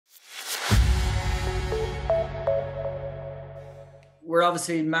we're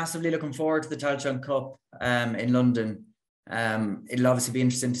obviously massively looking forward to the Tailteann Cup in London. It'll obviously be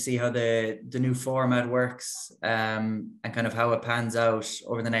interesting to see how the new format works and kind of how it pans out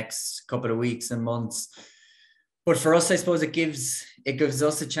over the next couple of weeks and months. But for us, I suppose it gives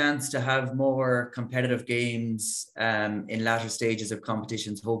us a chance to have more competitive games in latter stages of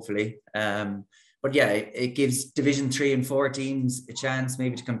competitions, hopefully. But yeah, it gives Division 3 and 4 teams a chance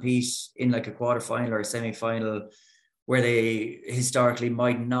maybe to compete in like a quarterfinal or a semi-final where they historically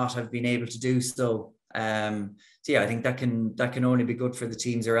might not have been able to do so. So yeah, I think that can only be good for the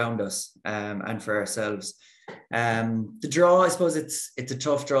teams around us and for ourselves. The draw, I suppose it's a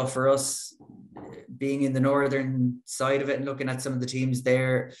tough draw for us, being in the northern side of it and looking at some of the teams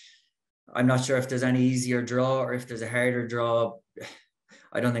there. I'm not sure if there's any easier draw or if there's a harder draw.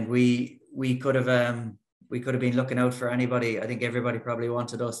 I don't think we could have been looking out for anybody. I think everybody probably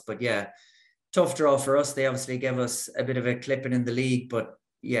wanted us, but yeah, tough draw for us. They obviously gave us a bit of a clipping in the league, but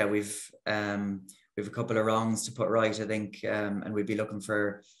yeah, we've a couple of wrongs to put right, I think, and we'd be looking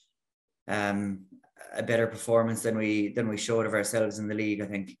for a better performance than we showed of ourselves in the league, I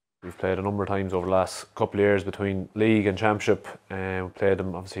think. We've played a number of times over the last couple of years between league and championship, and we played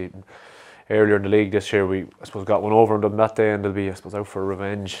them obviously earlier in the league this year. We, I suppose, got one over on them that day, and they'll be, I suppose, out for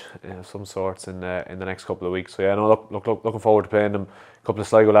revenge of some sorts in the next couple of weeks. So yeah, no, looking forward to playing them. A couple of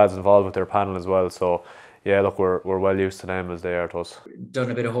Sligo lads involved with their panel as well. So yeah, look, we're well used to them as they are to us.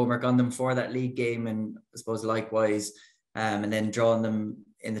 Done a bit of homework on them for that league game, and I suppose likewise, and then drawing them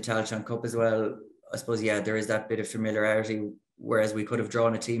in the Tailteann Cup as well. I suppose, yeah, there is that bit of familiarity, whereas we could have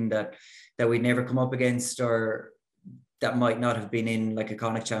drawn a team that we'd never come up against, or that might not have been in like a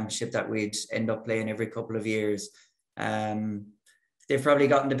Connacht Championship that we'd end up playing every couple of years. They've probably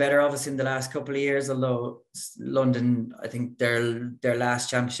gotten the better of us in the last couple of years, although London, I think their last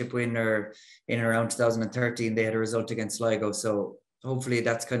championship win or in around 2013, they had a result against Sligo. So hopefully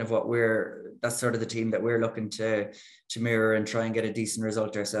that's kind of that's sort of the team that we're looking to mirror and try and get a decent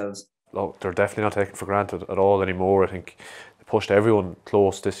result ourselves. Look, they're definitely not taken for granted at all anymore. I think they pushed everyone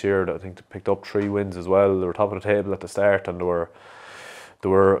close this year. I think they picked up 3 wins as well. They were top of the table at the start, and they were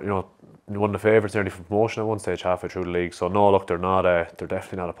one of the favourites nearly for promotion at one stage halfway through the league. So no, look, they're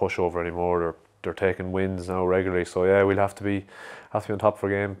definitely not a pushover anymore. They're taking wins now regularly. So yeah, we'll have to be on top for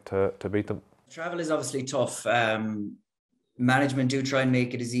a game to beat them. Travel is obviously tough. Management do try and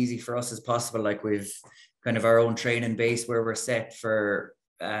make it as easy for us as possible. Like we've kind of our own training base where we're set for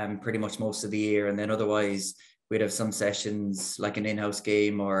pretty much most of the year, and then otherwise we'd have some sessions like an in-house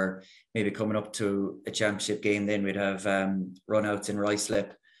game, or maybe coming up to a championship game, then we'd have run-outs in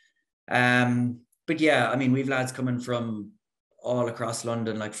Ruislip. But yeah, I mean, we've lads coming from all across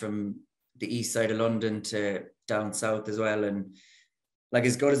London, like from the east side of London to down south as well, and like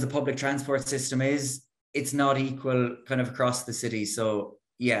as good as the public transport system is, it's not equal kind of across the city. So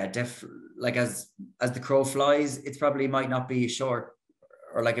yeah, like as the crow flies, it's probably might not be short,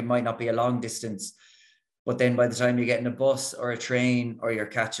 or like it might not be a long distance, but then by the time you get in a bus or a train, or you're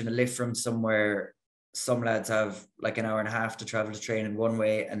catching a lift from somewhere, some lads have like an hour and a half to travel to training one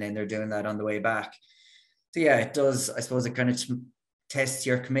way, and then they're doing that on the way back. So yeah, it does, I suppose it kind of tests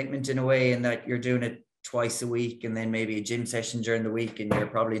your commitment in a way, in that you're doing it twice a week, and then maybe a gym session during the week, and you're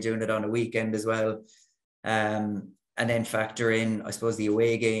probably doing it on a weekend as well. And then factor in, I suppose, the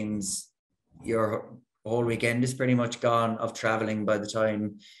away games. Your whole weekend is pretty much gone of traveling by the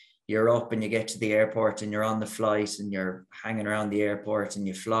time you're up and you get to the airport, and you're on the flight, and you're hanging around the airport, and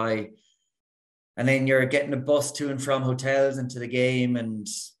you fly, and then you're getting a bus to and from hotels and to the game, and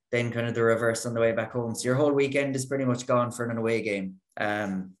then kind of the reverse on the way back home. So your whole weekend is pretty much gone for an away game.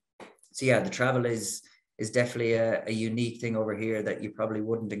 So yeah, the travel is definitely a unique thing over here that you probably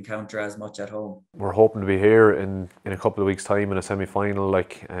wouldn't encounter as much at home. We're hoping to be here in a couple of weeks' time in a semi-final,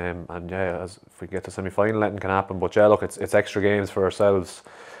 and yeah, if we get to semi-final, anything can happen. But yeah, look, it's extra games for ourselves.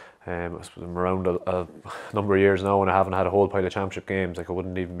 I'm around a number of years now, and I haven't had a whole pile of championship games. Like I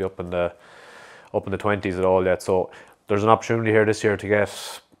wouldn't even be up in the 20s at all yet. So there's an opportunity here this year to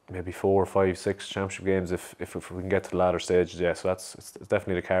get maybe 4, 5, 6 championship games if we can get to the latter stages. Yeah, so it's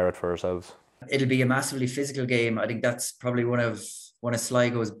definitely the carrot for ourselves. It'll be a massively physical game. I think that's probably one of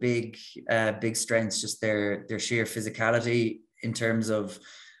Sligo's big strengths, just their sheer physicality in terms of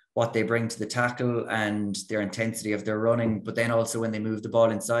what they bring to the tackle and their intensity of their running. But then also when they move the ball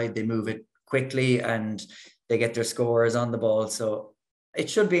inside, they move it quickly and they get their scores on the ball. So it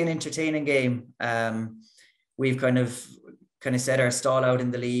should be an entertaining game. We've kind of set our stall out in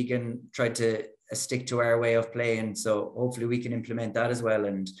the league and tried to stick to our way of playing. So hopefully we can implement that as well,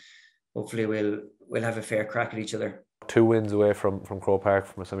 and hopefully we'll have a fair crack at each other. 2 wins away from Croke Park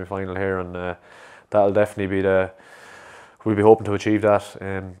from a semi-final here, and that'll definitely be we'll be hoping to achieve that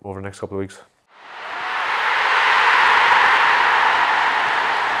over the next couple of weeks.